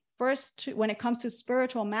 okay, first, when it comes to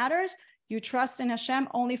spiritual matters, you trust in Hashem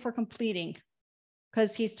only for completing,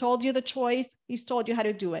 because he's told you the choice, he's told you how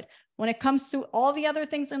to do it. When it comes to all the other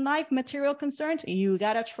things in life, material concerns, you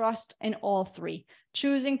got to trust in all 3,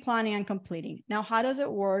 choosing, planning, and completing. Now, how does it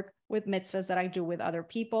work with mitzvahs that I do with other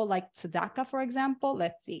people, like tzedakah, for example?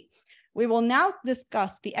 Let's see. We will now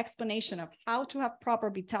discuss the explanation of how to have proper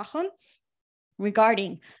bitachon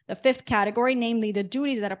regarding the 5th category, namely the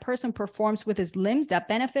duties that a person performs with his limbs that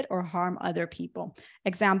benefit or harm other people.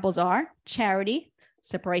 Examples are charity,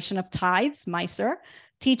 separation of tithes, meiser,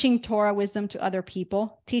 teaching Torah wisdom to other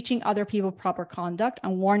people, teaching other people proper conduct,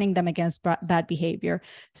 and warning them against bad behavior.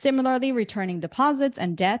 Similarly, returning deposits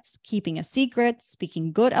and debts, keeping a secret,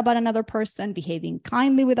 speaking good about another person, behaving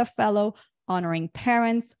kindly with a fellow, honoring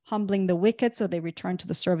parents, humbling the wicked so they return to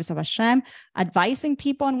the service of Hashem, advising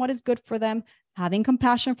people on what is good for them, having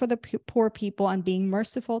compassion for the poor people, and being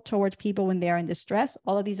merciful towards people when they are in distress.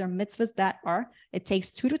 All of these are mitzvahs it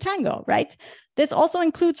takes 2 to tango, right? This also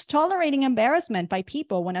includes tolerating embarrassment by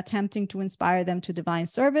people when attempting to inspire them to divine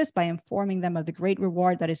service, by informing them of the great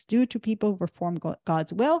reward that is due to people who perform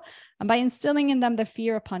God's will, and by instilling in them the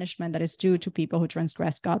fear of punishment that is due to people who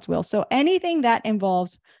transgress God's will. So anything that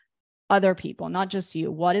involves other people, not just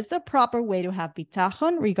you. What is the proper way to have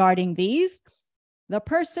bitachon regarding these? The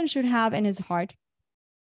person should have in his heart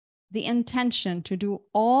the intention to do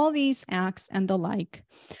all these acts and the like,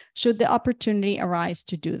 should the opportunity arise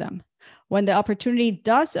to do them. When the opportunity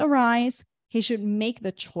does arise, he should make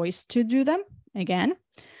the choice to do them, again,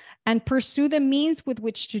 and pursue the means with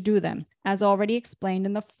which to do them, as already explained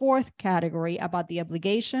in the 4th category about the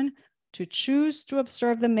obligation to choose to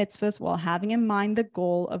observe the mitzvahs while having in mind the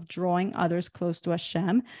goal of drawing others close to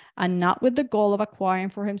Hashem, and not with the goal of acquiring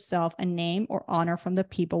for himself a name or honor from the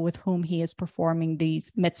people with whom he is performing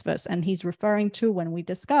these mitzvahs. And he's referring to, when we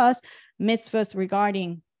discuss mitzvahs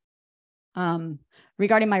regarding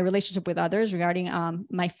my relationship with others, regarding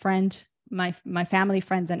my family,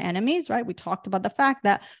 friends, and enemies, right? We talked about the fact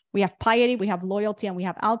that we have piety, we have loyalty, and we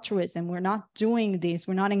have altruism. We're not doing these.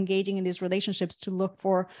 We're not engaging in these relationships to look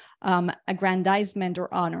for aggrandizement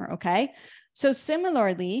or honor, okay? So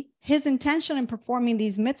similarly, his intention in performing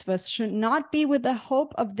these mitzvahs should not be with the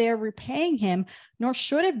hope of their repaying him, nor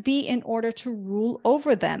should it be in order to rule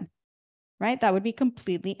over them, right? That would be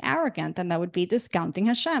completely arrogant, and that would be discounting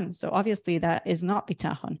Hashem. So obviously that is not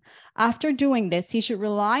bitachon. After doing this, he should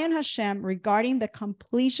rely on Hashem regarding the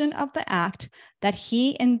completion of the act that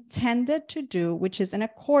he intended to do, which is in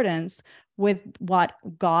accordance with what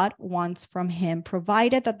God wants from him,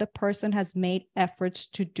 provided that the person has made efforts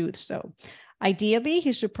to do so. Ideally,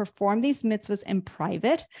 he should perform these mitzvahs in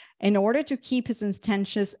private in order to keep his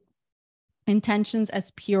intentions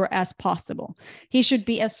as pure as possible. He should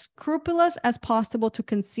be as scrupulous as possible to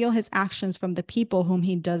conceal his actions from the people whom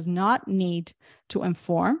he does not need to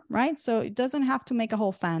inform, right? So it doesn't have to make a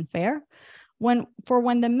whole fanfare. When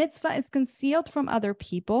the mitzvah is concealed from other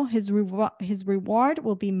people, his reward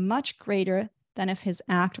will be much greater than if his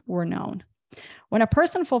act were known. When a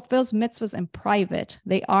person fulfills mitzvahs in private,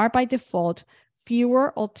 they are by default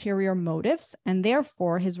fewer ulterior motives, and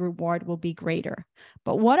therefore his reward will be greater.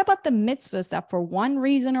 But what about the mitzvahs that for one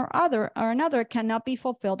reason or another cannot be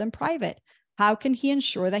fulfilled in private? How can he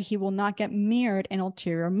ensure that he will not get mirrored in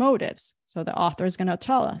ulterior motives? So the author is going to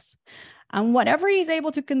tell us. And whatever he's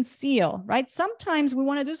able to conceal, right? Sometimes we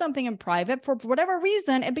want to do something in private. For whatever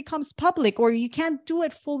reason, it becomes public, or you can't do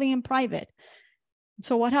it fully in private.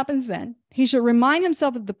 So what happens then? He should remind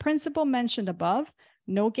himself of the principle mentioned above.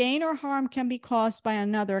 No gain or harm can be caused by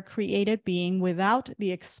another created being without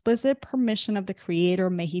the explicit permission of the creator.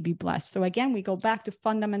 May he be blessed. So again, we go back to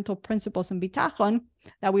fundamental principles in bitachon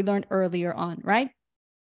that we learned earlier on, right?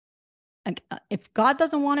 If God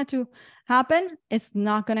doesn't want it to happen, it's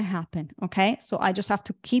not going to happen. Okay. So I just have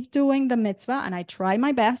to keep doing the mitzvah, and I try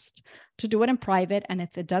my best to do it in private. And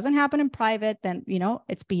if it doesn't happen in private, then,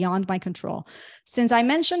 it's beyond my control. As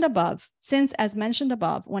mentioned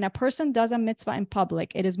above, when a person does a mitzvah in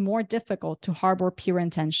public, it is more difficult to harbor pure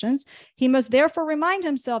intentions. He must therefore remind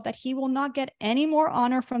himself that he will not get any more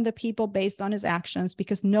honor from the people based on his actions,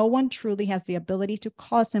 because no one truly has the ability to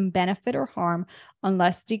cause him benefit or harm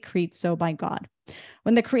unless decreed so by God.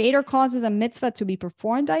 When the Creator causes a mitzvah to be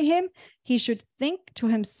performed by him, he should think to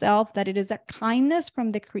himself that it is a kindness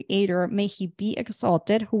from the Creator, may he be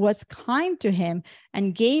exalted, who was kind to him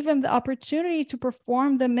and gave him the opportunity to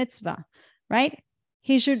perform the mitzvah, right?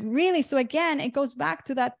 He should really, so again, it goes back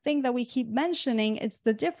to that thing that we keep mentioning. It's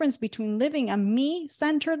the difference between living a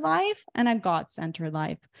me-centered life and a God-centered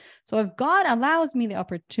life. So if God allows me the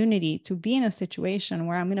opportunity to be in a situation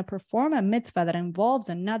where I'm going to perform a mitzvah that involves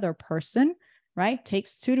another person, right?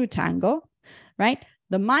 Takes two to tango, right?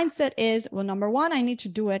 The mindset is, well, number one, I need to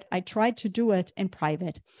do it. I tried to do it in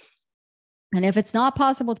private. And if it's not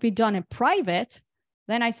possible to be done in private,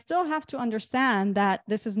 then I still have to understand that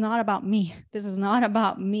this is not about me. This is not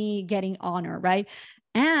about me getting honor, right?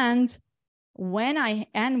 And when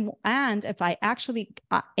if I actually,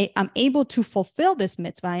 I'm able to fulfill this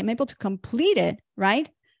mitzvah, I'm able to complete it, right?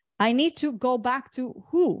 I need to go back to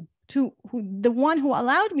who, the one who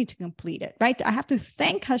allowed me to complete it, right? I have to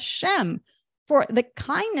thank Hashem for the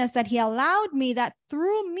kindness that he allowed me, that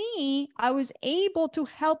through me, I was able to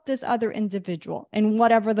help this other individual in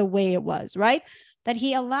whatever the way it was, right? That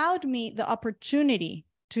he allowed me the opportunity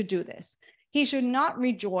to do this. He should not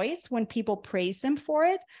rejoice when people praise him for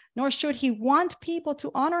it, nor should he want people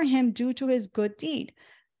to honor him due to his good deed,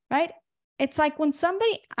 right? It's like when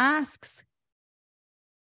somebody asks,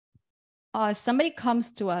 somebody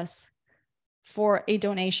comes to us for a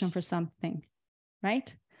donation for something,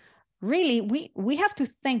 right? Really, we have to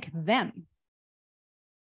thank them.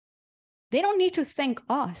 They don't need to thank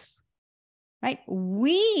us, right?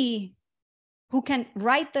 We, who can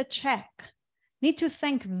write the check, need to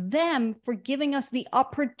thank them for giving us the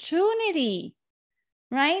opportunity,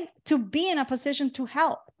 right? To be in a position to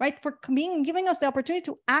help, right? For giving us the opportunity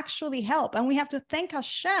to actually help. And we have to thank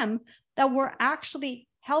Hashem that we're actually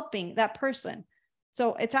helping that person.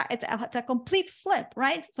 So it's a complete flip,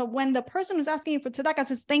 right? So when the person who's asking you for tzedakah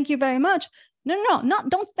says, thank you very much. No,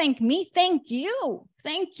 don't thank me. Thank you.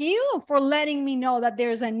 Thank you for letting me know that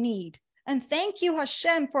there's a need. And thank you,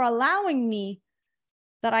 Hashem, for allowing me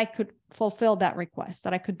that I could fulfill that request,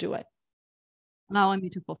 that I could do it, allowing me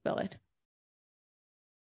to fulfill it.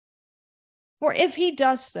 For if he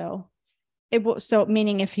does so,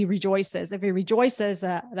 meaning if he rejoices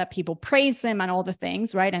that people praise him and all the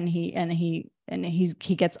things, right? And he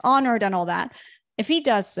gets honored and all that. If he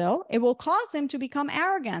does so, it will cause him to become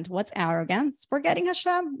arrogant. What's arrogance? Forgetting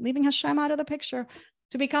Hashem, leaving Hashem out of the picture.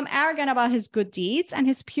 To become arrogant about his good deeds and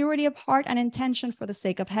his purity of heart and intention for the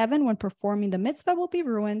sake of heaven when performing the mitzvah will be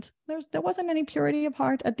ruined. There wasn't any purity of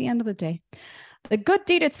heart at the end of the day. The good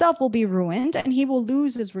deed itself will be ruined and he will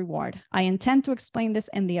lose his reward. I intend to explain this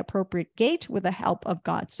in the appropriate gate with the help of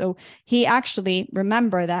God. So he actually,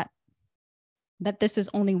 remember that this is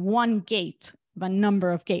only one gate of a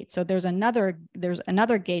number of gates. So there's another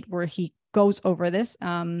gate where he goes over this.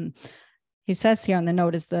 He says here on the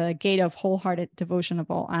note is the gate of wholehearted devotion of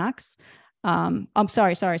all acts. I'm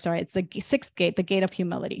sorry. It's the sixth gate, the gate of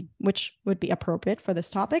humility, which would be appropriate for this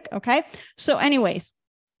topic. Okay. So anyways,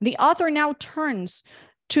 the author now turns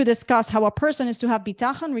to discuss how a person is to have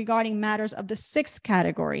bitachon regarding matters of the sixth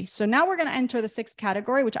category. So now we're going to enter the sixth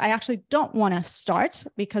category, which I actually don't want to start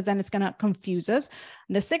because then it's going to confuse us.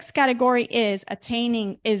 The sixth category is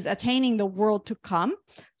attaining the world to come.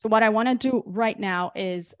 So what I want to do right now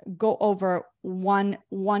is go over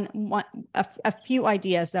a few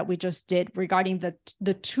ideas that we just did regarding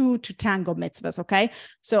the two to tango mitzvahs. Okay.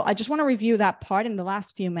 So I just want to review that part in the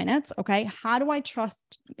last few minutes. Okay. How do I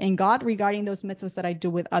trust in God regarding those mitzvahs that I do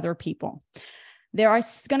with other people? There are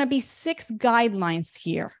going to be 6 guidelines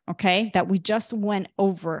here. Okay. That we just went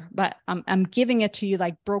over, but I'm giving it to you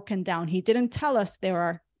like broken down. He didn't tell us there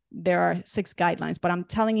are 6 guidelines, but I'm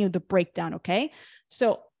telling you the breakdown. Okay.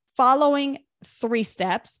 So following 3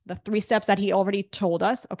 steps, the 3 steps that he already told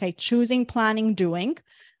us. Okay. Choosing, planning, doing.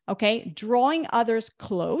 Okay. Drawing others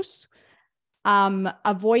close,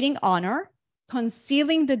 avoiding honor,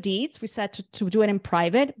 concealing the deeds. We said to do it in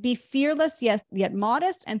private, be fearless, yet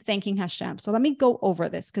modest, and thanking Hashem. So let me go over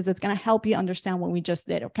this because it's going to help you understand what we just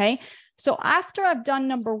did. Okay. So after I've done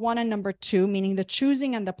number 1 and number 2, meaning the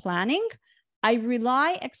choosing and the planning, I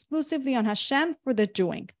rely exclusively on Hashem for the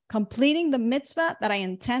doing, completing the mitzvah that I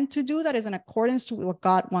intend to do that is in accordance to what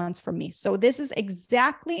God wants from me. So this is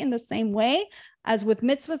exactly in the same way as with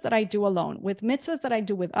mitzvahs that I do alone. With mitzvahs that I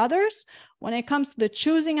do with others, when it comes to the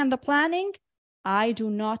choosing and the planning, I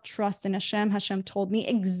do not trust in Hashem. Hashem told me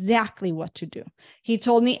exactly what to do. He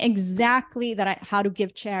told me exactly how to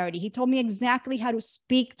give charity. He told me exactly how to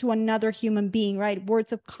speak to another human being, right?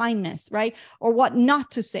 Words of kindness, right? Or what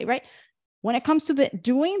not to say, right? When it comes to the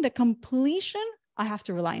doing, the completion, I have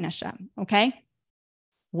to rely on Hashem, okay?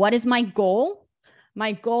 What is my goal?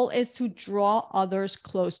 My goal is to draw others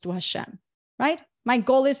close to Hashem, right? My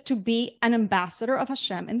goal is to be an ambassador of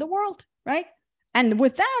Hashem in the world, right? And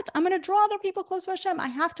with that, I'm going to draw other people close to Hashem. I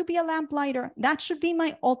have to be a lamplighter. That should be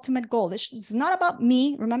my ultimate goal. It's not about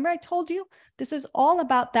me. Remember, I told you, this is all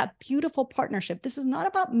about that beautiful partnership. This is not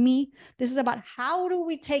about me. This is about how do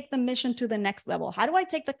we take the mission to the next level? How do I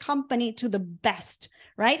take the company to the best,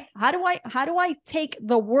 right? How do I take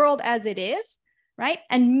the world as it is, right?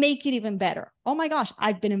 And make it even better. Oh my gosh,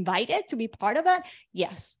 I've been invited to be part of that.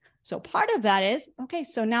 Yes. So part of that is, okay,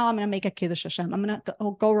 so now I'm going to make a Kiddush Hashem. I'm going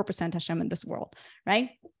to go represent Hashem in this world,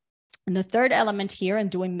 right? And the third element here in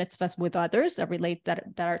doing mitzvahs with others that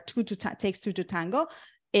are takes two to tango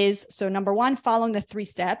is, so number 1, following the 3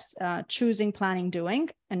 steps, choosing, planning, doing,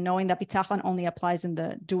 and knowing that bitachon only applies in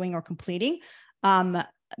the doing or completing,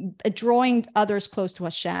 drawing others close to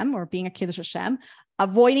Hashem or being a Kiddush Hashem,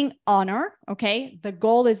 avoiding honor, okay? The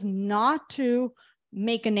goal is not to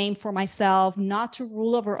make a name for myself, not to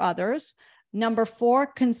rule over others. Number 4,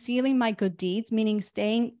 concealing my good deeds, meaning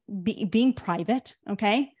being private.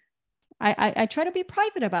 Okay. I try to be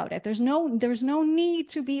private about it. There's no need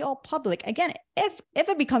to be all public. Again, if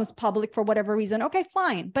it becomes public for whatever reason, okay,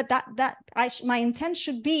 fine. But my intent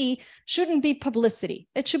shouldn't be publicity.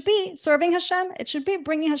 It should be serving Hashem. It should be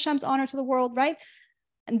bringing Hashem's honor to the world. Right.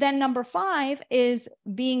 And then number 5 is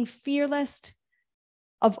being fearless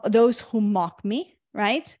of those who mock me.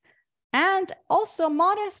 Right. And also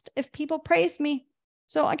modest if people praise me.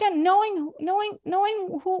 So again, knowing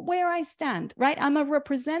where I stand, right? I'm a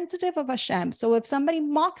representative of Hashem. So if somebody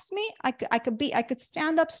mocks me, I could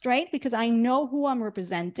stand up straight because I know who I'm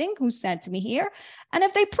representing, who sent me here. And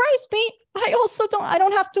if they praise me, I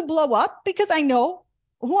don't have to blow up because I know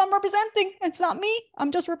who I'm representing. It's not me.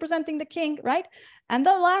 I'm just representing the king, right? And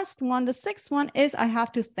the last one, the 6th one, is I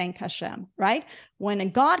have to thank Hashem, right? When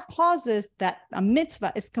God causes that a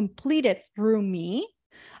mitzvah is completed through me,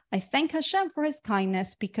 I thank Hashem for his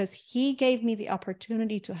kindness because he gave me the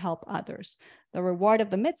opportunity to help others. The reward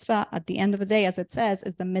of the mitzvah at the end of the day, as it says,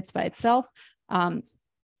 is the mitzvah itself. And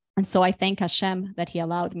so I thank Hashem that he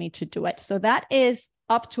allowed me to do it. So that is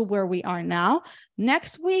up to where we are now.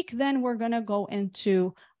 Next week, then we're going to go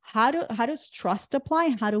into how does trust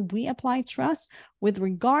apply? How do we apply trust with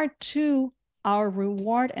regard to our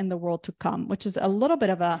reward in the world to come, which is a little bit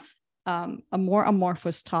of a more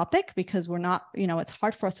amorphous topic because we're not, it's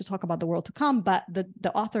hard for us to talk about the world to come, but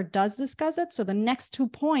the author does discuss it. So the next 2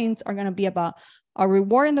 points are going to be about our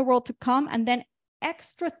reward in the world to come and then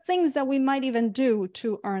extra things that we might even do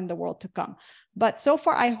to earn the world to come. But so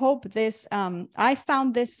far, I hope this, I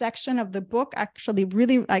found this section of the book actually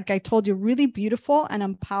really, like I told you, really beautiful and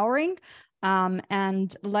empowering.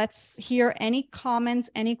 And let's hear any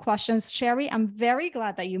comments, any questions. Sherry, I'm very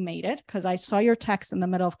glad that you made it because I saw your text in the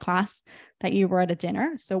middle of class that you were at a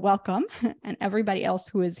dinner. So welcome. And everybody else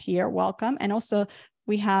who is here, welcome. And also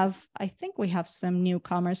I think we have some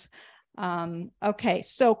newcomers. Okay,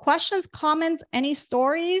 so questions, comments, any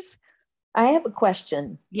stories? I have a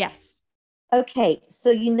question. Yes. Okay,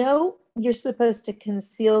 so you're supposed to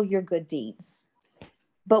conceal your good deeds.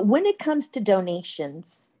 But when it comes to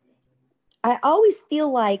donations, I always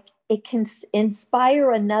feel like it can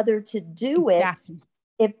inspire another to do it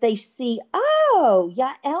if they see, oh,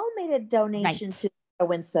 Yael made a donation to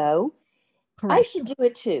so-and-so. I should do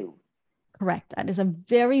it too. Correct. That is a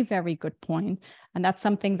very, very good point. And that's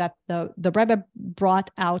something that the Rebbe brought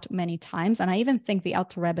out many times. And I even think the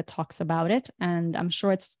Alter Rebbe talks about it. And I'm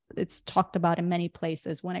sure it's talked about in many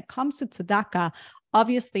places. When it comes to tzedakah,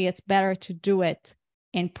 obviously it's better to do it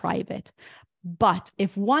in private. But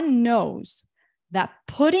if one knows that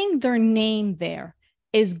putting their name there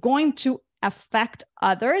is going to affect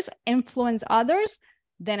others, influence others,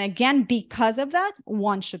 then again, because of that,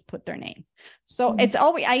 one should put their name. So it's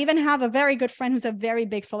always, I even have a very good friend who's a very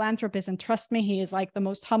big philanthropist, and trust me, he is like the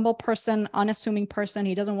most humble person, unassuming person.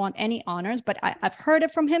 He doesn't want any honors, but I've heard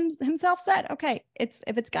it from him himself said, okay, if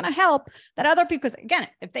it's going to help that other people, because again,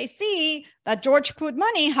 if they see that George put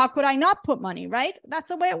money, how could I not put money, right? That's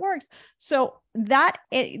the way it works. So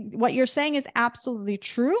what you're saying is absolutely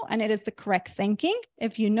true. And it is the correct thinking.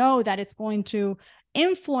 If you know that it's going to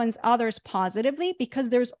influence others positively, because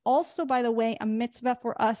there's also, by the way, a mitzvah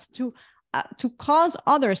for us to cause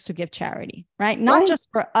others to give charity, right? Not just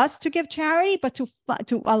for us to give charity, but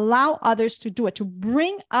to allow others to do it, to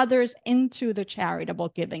bring others into the charitable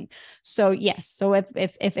giving. So yes, so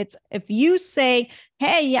if you say,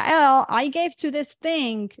 hey, Yael, I gave to this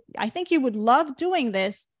thing, I think you would love doing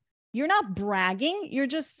this. You're not bragging. You're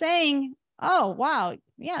just saying, oh, wow,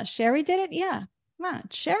 yeah, Sherry did it. Yeah, man,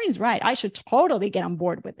 Sherry's right. I should totally get on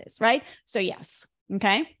board with this, right? So yes,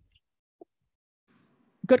 okay.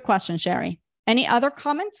 Good question, Sherry. Any other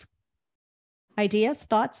comments, ideas,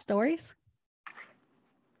 thoughts, stories?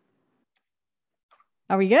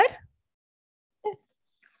 Are we good?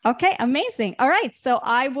 Okay, amazing. All right. So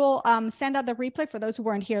I will send out the replay for those who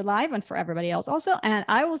weren't here live and for everybody else also. And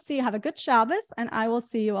I will see you. Have a good Shabbos, and I will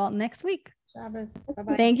see you all next week. Shabbos.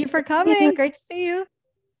 Bye-bye. Thank you for coming. Great to see you.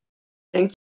 Thank you.